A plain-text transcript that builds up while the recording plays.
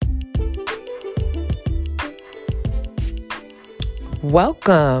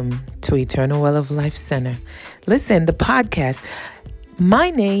Welcome to Eternal Well of Life Center. Listen, the podcast.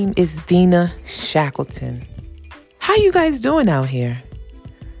 My name is Dina Shackleton. How you guys doing out here?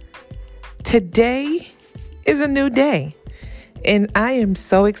 Today is a new day, and I am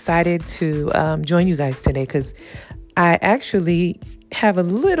so excited to join you guys today because I actually have a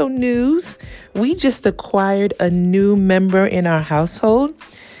little news. We just acquired a new member in our household.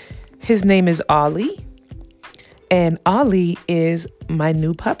 His name is Ollie. And Ollie is my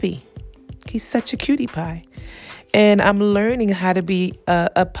new puppy. He's such a cutie pie. And I'm learning how to be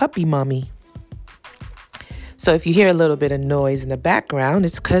a puppy mommy. So if you hear a little bit of noise in the background,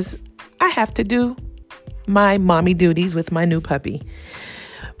 it's because I have to do my mommy duties with my new puppy.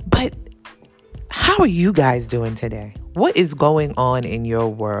 But how are you guys doing today? What is going on in your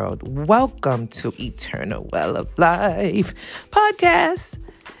world? Welcome to Eternal Well of Life podcast.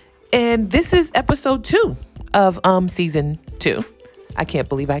 And this is episode 2 of season 2. I can't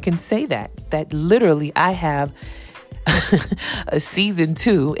believe I can say that literally I have a season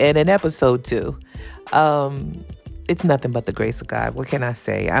 2 and an episode 2. It's nothing but the grace of God. What can I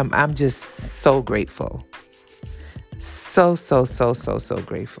say? I'm just so grateful. So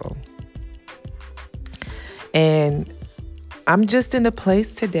grateful. And I'm just in a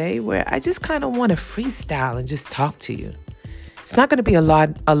place today where I just kind of want to freestyle and just talk to you. It's not going to be a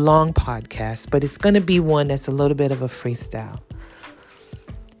long podcast, but it's going to be one that's a little bit of a freestyle.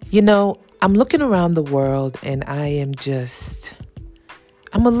 You know, I'm looking around the world and I'm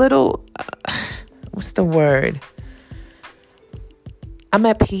a little, what's the word? I'm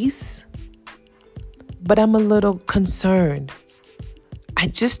at peace, but I'm a little concerned. I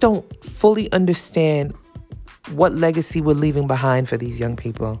just don't fully understand what legacy we're leaving behind for these young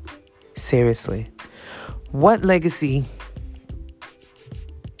people. Seriously. What legacy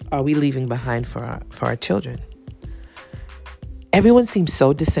are we leaving behind for our children? Everyone seems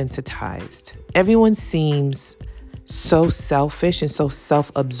so desensitized. Everyone seems so selfish and so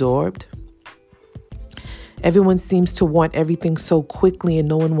self-absorbed. Everyone seems to want everything so quickly and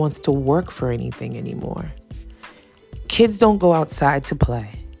no one wants to work for anything anymore. Kids don't go outside to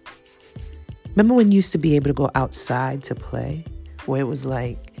play. Remember when you used to be able to go outside to play? Where it was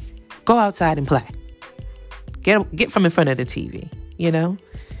like, go outside and play. Get from in front of the TV, you know?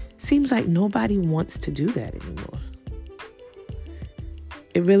 Seems like nobody wants to do that anymore.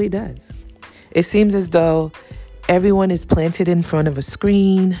 It really does. It seems as though everyone is planted in front of a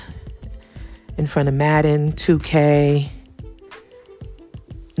screen, in front of Madden, 2K,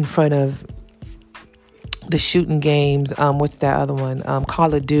 in front of the shooting games. What's that other one?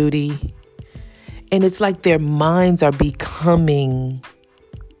 Call of Duty. And it's like their minds are becoming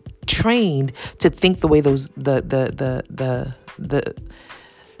trained to think the way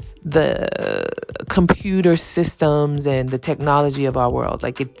the computer systems and the technology of our world.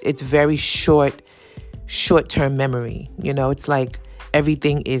 Like it's very short-term memory. You know, it's like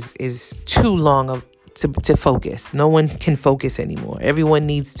everything is too long to focus. No one can focus anymore. Everyone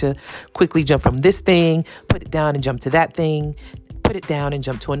needs to quickly jump from this thing, put it down and jump to that thing, put it down and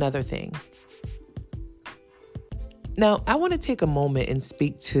jump to another thing. Now, I want to take a moment and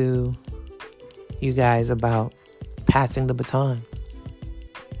speak to you guys about passing the baton.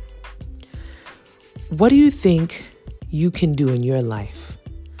 What do you think you can do in your life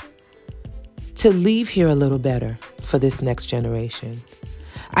to leave here a little better for this next generation?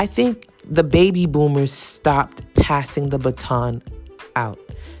 I think the baby boomers stopped passing the baton out.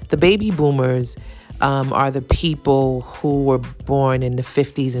 The baby boomers are the people who were born in the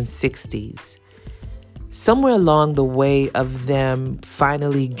 50s and 60s. Somewhere along the way of them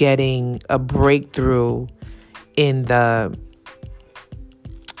finally getting a breakthrough in the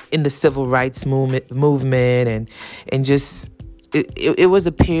civil rights movement and just it was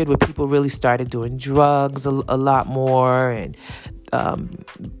a period where people really started doing drugs a lot more, and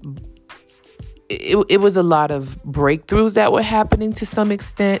it was a lot of breakthroughs that were happening to some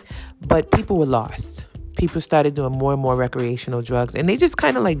extent, but people were lost. People started doing more and more recreational drugs, and they just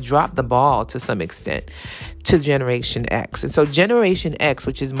kind of like dropped the ball to some extent to Generation X. And so Generation X,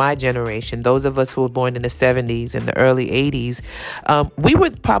 which is my generation, those of us who were born in the 70s and the early 80s, we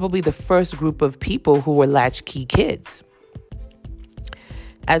were probably the first group of people who were latchkey kids.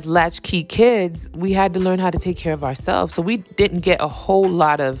 As latchkey kids, we had to learn how to take care of ourselves. So we didn't get a whole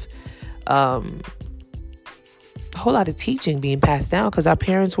lot of teaching being passed down because our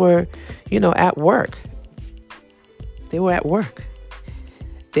parents were, at work. They were at work.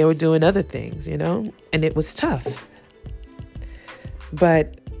 They were doing other things, and it was tough.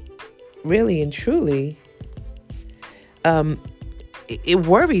 But really and truly, it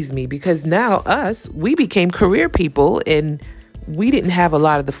worries me because now we became career people and we didn't have a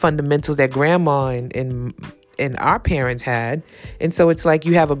lot of the fundamentals that grandma and our parents had. And so it's like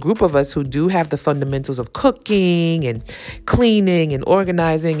you have a group of us who do have the fundamentals of cooking and cleaning and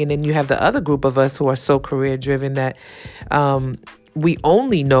organizing. And then you have the other group of us who are so career driven that we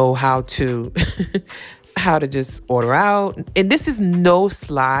only know how to how to just order out. And this is no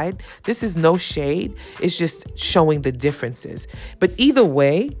slide. This is no shade. It's just showing the differences. But either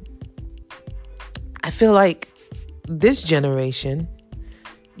way, I feel like this generation,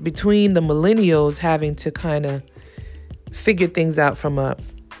 between the millennials having to kind of figure things out from a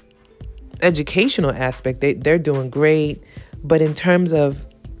educational aspect, they're doing great. But in terms of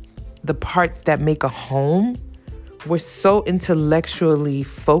the parts that make a home, we're so intellectually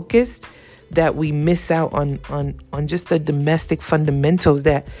focused that we miss out on just the domestic fundamentals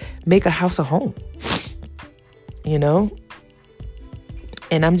that make a house a home, you know?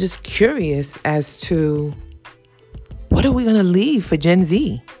 And I'm just curious as to, what are we going to leave for Gen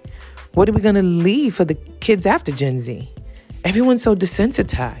Z? What are we going to leave for the kids after Gen Z? Everyone's so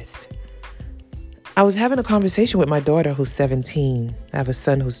desensitized. I was having a conversation with my daughter who's 17. I have a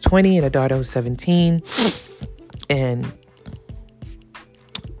son who's 20 and a daughter who's 17. And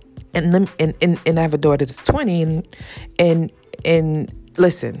I have a daughter that's 20. And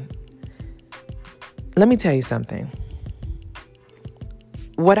listen, let me tell you something.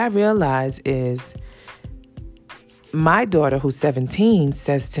 What I realize is my daughter who's 17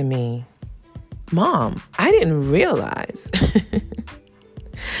 says to me, Mom, I didn't realize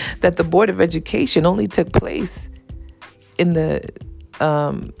that the Board of Education only took place in the,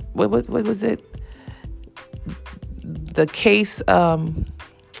 what was it? The case,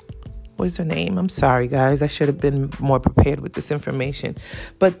 what's her name? I'm sorry, guys. I should have been more prepared with this information.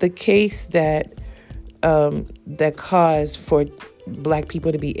 But the case that caused for Black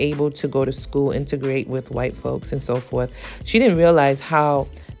people to be able to go to school, integrate with white folks and so forth. She didn't realize how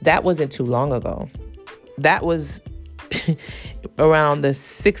that wasn't too long ago. That was around the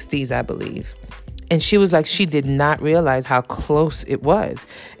 60s, I believe. And she was like, she did not realize how close it was.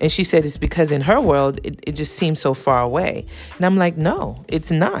 And she said it's because in her world, it just seems so far away. And I'm like, no,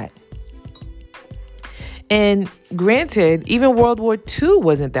 it's not. And granted, even World War II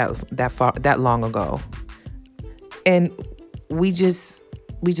wasn't that long ago. And we just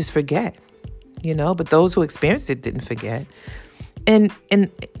forget, you know, but those who experienced it didn't forget. And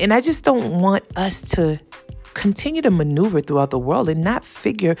I just don't want us to continue to maneuver throughout the world and not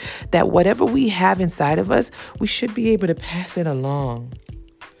figure that whatever we have inside of us, we should be able to pass it along.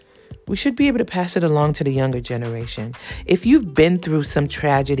 We should be able to pass it along to the younger generation. If you've been through some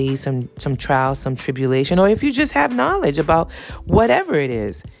tragedy, some trials, some tribulation, or if you just have knowledge about whatever it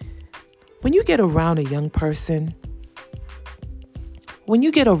is, when you get around a young person, when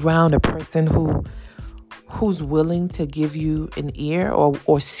you get around a person who's willing to give you an ear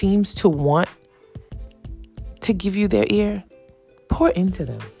or seems to want to give you their ear, pour into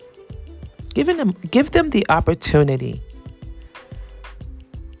them. Give them the opportunity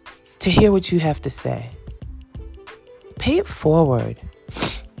to hear what you have to say. Pay it forward.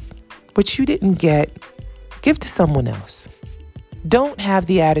 What you didn't get, give to someone else. Don't have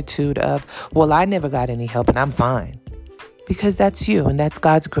the attitude of, well, I never got any help and I'm fine. Because that's you and that's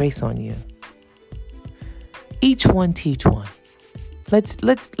God's grace on you. Each one teach one.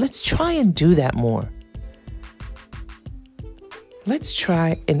 Let's try and do that more. Let's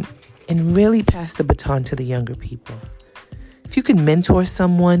try and really pass the baton to the younger people. If you can mentor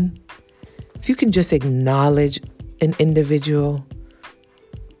someone, if you can just acknowledge an individual,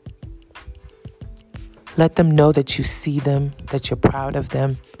 let them know that you see them, that you're proud of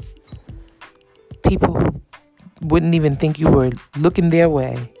them. People who wouldn't even think you were looking their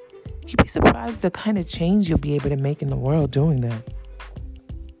way. You'd be surprised the kind of change you'll be able to make in the world doing that.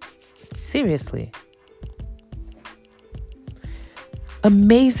 Seriously.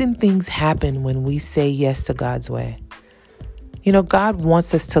 Amazing things happen when we say yes to God's way. You know, God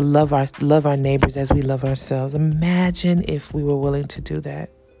wants us to love our neighbors as we love ourselves. Imagine if we were willing to do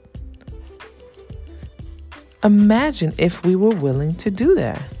that. Imagine if we were willing to do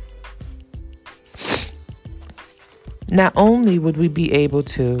that. Not only would we be able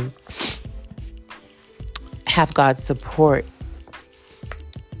to have God's support,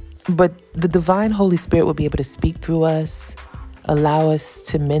 but the divine Holy Spirit will be able to speak through us, allow us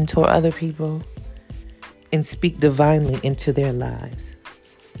to mentor other people, and speak divinely into their lives.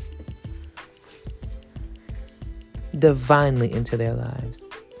 Divinely into their lives.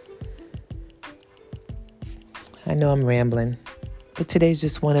 I know I'm rambling, but today's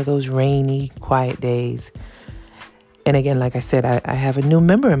just one of those rainy, quiet days. And again, like I said, I have a new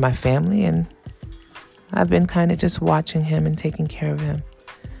member in my family, and I've been kind of just watching him and taking care of him,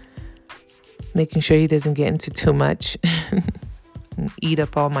 making sure he doesn't get into too much and eat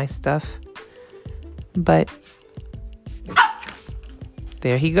up all my stuff. But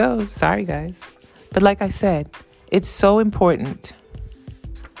there he goes. Sorry, guys. But like I said, it's so important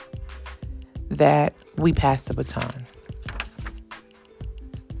that we pass the baton.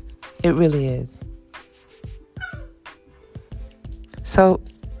 It really is. So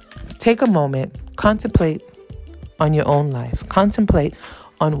take a moment, contemplate on your own life. Contemplate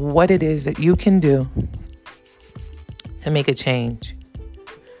on what it is that you can do to make a change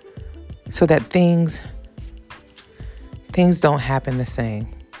so that things don't happen the same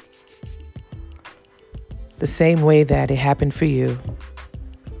way that it happened for you.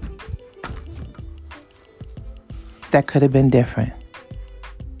 That could have been different.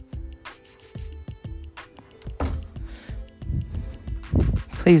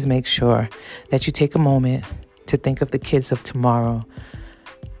 Please make sure that you take a moment to think of the kids of tomorrow,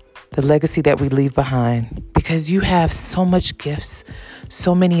 the legacy that we leave behind, because you have so much gifts,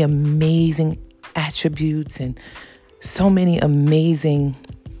 so many amazing attributes, and so many amazing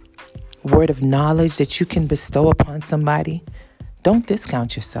word of knowledge that you can bestow upon somebody. Don't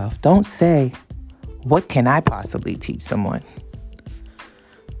discount yourself. Don't say, what can I possibly teach someone?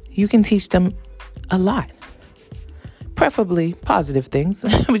 You can teach them a lot. Preferably positive things,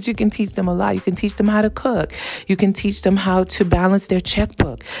 but you can teach them a lot. You can teach them how to cook. You can teach them how to balance their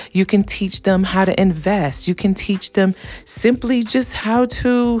checkbook. You can teach them how to invest. You can teach them simply just how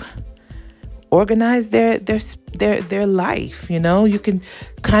to organize their life. You know, you can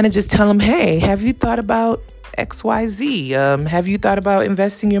kind of just tell them, hey, have you thought about XYZ? Have you thought about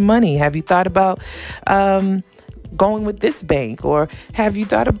investing your money? Have you thought about going with this bank? Or have you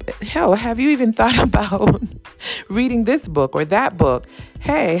even thought about reading this book or that book?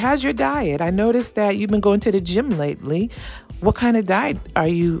 Hey, how's your diet? I noticed that you've been going to the gym lately. What kind of diet are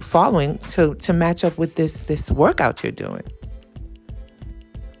you following to match up with this workout you're doing?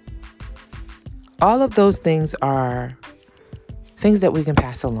 All of those things are things that we can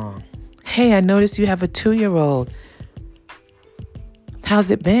pass along. Hey, I noticed you have a 2-year-old.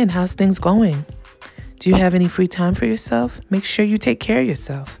 How's it been? How's things going? Do you have any free time for yourself? Make sure you take care of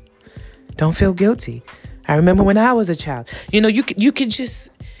yourself. Don't feel guilty. I remember when I was a child. You know, you could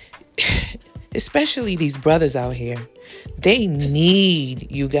just, especially these brothers out here, they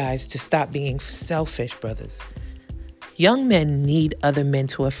need you guys to stop being selfish, brothers. Young men need other men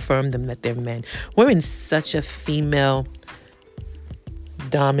to affirm them that they're men. We're in such a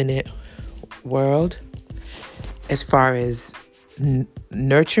female-dominant world as far as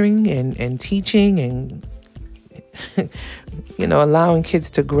nurturing and teaching and, allowing kids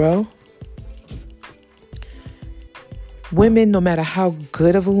to grow. Women, no matter how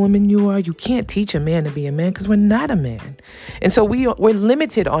good of a woman you are, you can't teach a man to be a man because we're not a man. And so we're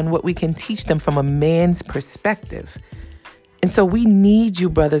limited on what we can teach them from a man's perspective. And so we need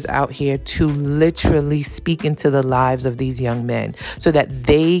you brothers out here to literally speak into the lives of these young men so that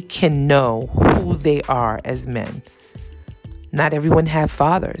they can know who they are as men. Not everyone have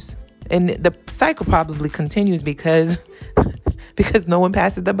fathers. And the cycle probably continues because no one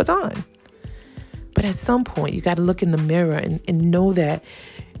passes the baton. But at some point, you got to look in the mirror and know that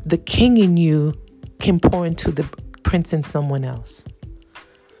the king in you can pour into the prince in someone else.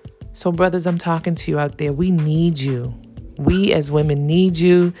 So brothers, I'm talking to you out there. We need you. We as women need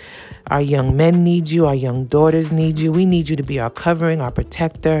you. Our young men need you. Our young daughters need you. We need you to be our covering, our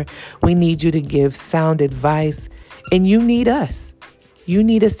protector. We need you to give sound advice. And you need us. You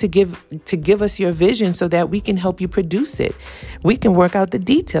need us to give us your vision so that we can help you produce it. We can work out the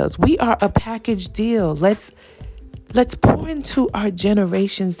details. We are a package deal. Let's pour into our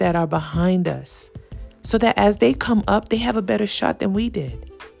generations that are behind us so that as they come up, they have a better shot than we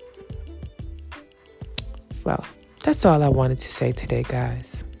did. Well, that's all I wanted to say today,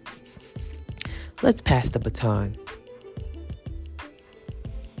 guys. Let's pass the baton.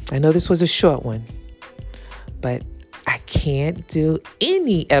 I know this was a short one, but I can't do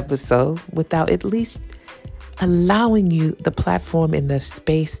any episode without at least allowing you the platform and the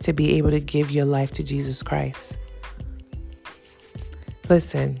space to be able to give your life to Jesus Christ.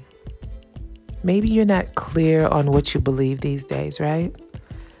 Listen, maybe you're not clear on what you believe these days, right?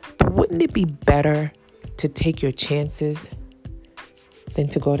 But wouldn't it be better to take your chances than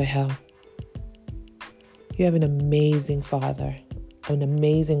to go to hell? You have an amazing Father, an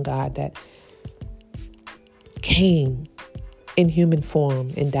amazing God that came in human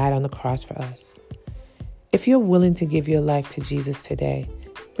form and died on the cross for us. If you're willing to give your life to Jesus today,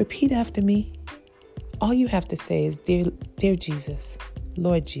 repeat after me. All you have to say is, Dear Jesus,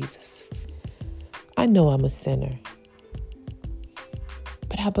 Lord Jesus, I know I'm a sinner,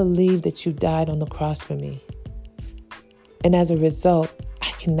 but I believe that you died on the cross for me. And as a result, I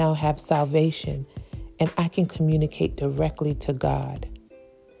can now have salvation and I can communicate directly to God.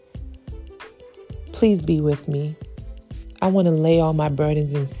 Please be with me. I want to lay all my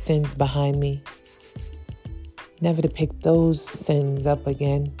burdens and sins behind me, never to pick those sins up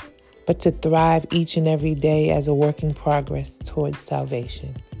again, but to thrive each and every day as a work in progress towards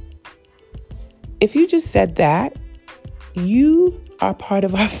salvation. If you just said that, you are part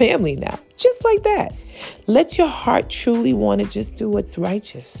of our family now, just like that. Let your heart truly want to just do what's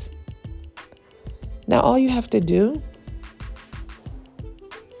righteous. Now, all you have to do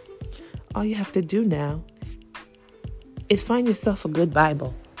now is find yourself a good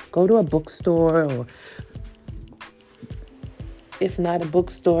Bible. Go to a bookstore, or if not a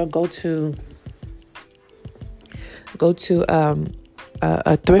bookstore, go to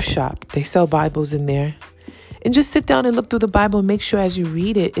a thrift shop. They sell Bibles in there. And just sit down and look through the Bible and make sure as you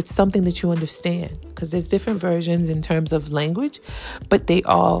read it, it's something that you understand. Because there's different versions in terms of language, but they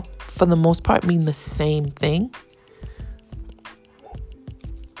all, for the most part, mean the same thing.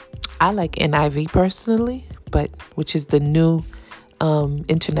 I like NIV personally, which is the new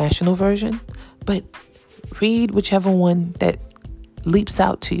international version. But read whichever one that leaps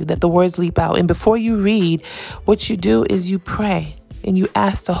out to you, that the words leap out. And before you read, what you do is you pray and you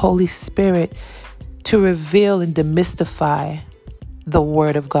ask the Holy Spirit to reveal and demystify the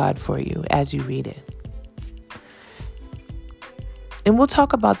Word of God for you as you read it. And we'll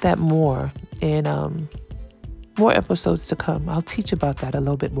talk about that more in more episodes to come. I'll teach about that a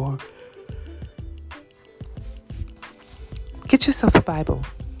little bit more. Get yourself a Bible.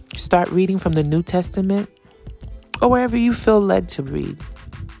 Start reading from the New Testament or wherever you feel led to read.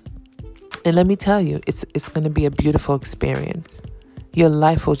 And let me tell you, it's going to be a beautiful experience. Your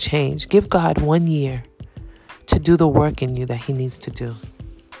life will change. Give God 1 year to do the work in you that He needs to do.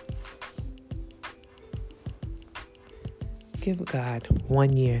 Give God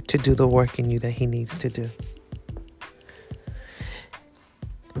 1 year to do the work in you that He needs to do.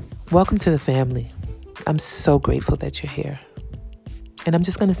 Welcome to the family. I'm so grateful that you're here. And I'm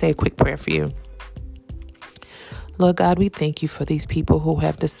just going to say a quick prayer for you. Lord God, we thank you for these people who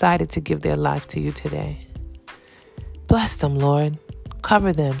have decided to give their life to you today. Bless them, Lord.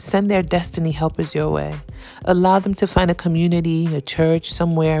 Cover them. Send their destiny helpers your way. Allow them to find a community, a church,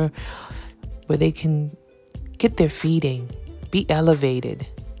 somewhere where they can get their feeding, be elevated,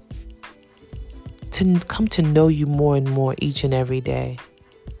 to come to know you more and more each and every day.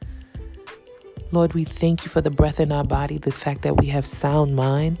 Lord, we thank you for the breath in our body, the fact that we have sound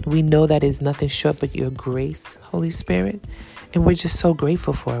mind. We know that is nothing short but your grace, Holy Spirit. And we're just so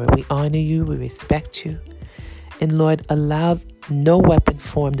grateful for it. We honor you. We respect you. And Lord, allow no weapon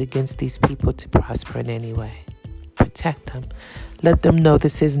formed against these people to prosper in any way. Protect them. Let them know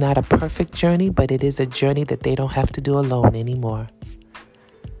this is not a perfect journey, but it is a journey that they don't have to do alone anymore.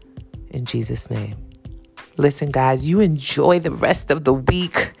 In Jesus' name. Listen, guys, you enjoy the rest of the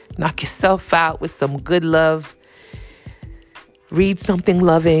week. Knock yourself out with some good love. Read something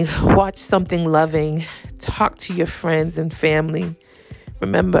loving. Watch something loving. Talk to your friends and family.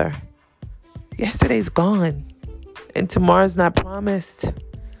 Remember, yesterday's gone. And tomorrow's not promised.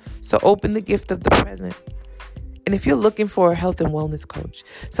 So open the gift of the present. And if you're looking for a health and wellness coach,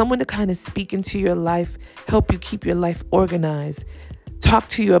 someone to kind of speak into your life, help you keep your life organized, talk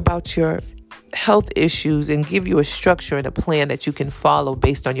to you about your health issues and give you a structure and a plan that you can follow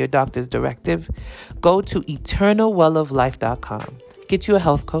based on your doctor's directive, go to eternalwelloflife.com. Get you a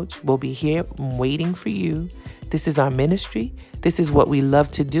health coach. We'll be here waiting for you. This is our ministry. This is what we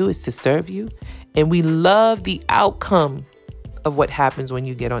love to do, is to serve you. And we love the outcome of what happens when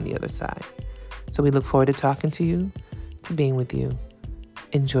you get on the other side. So we look forward to talking to you, to being with you.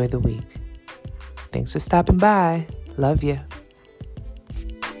 Enjoy the week. Thanks for stopping by. Love you.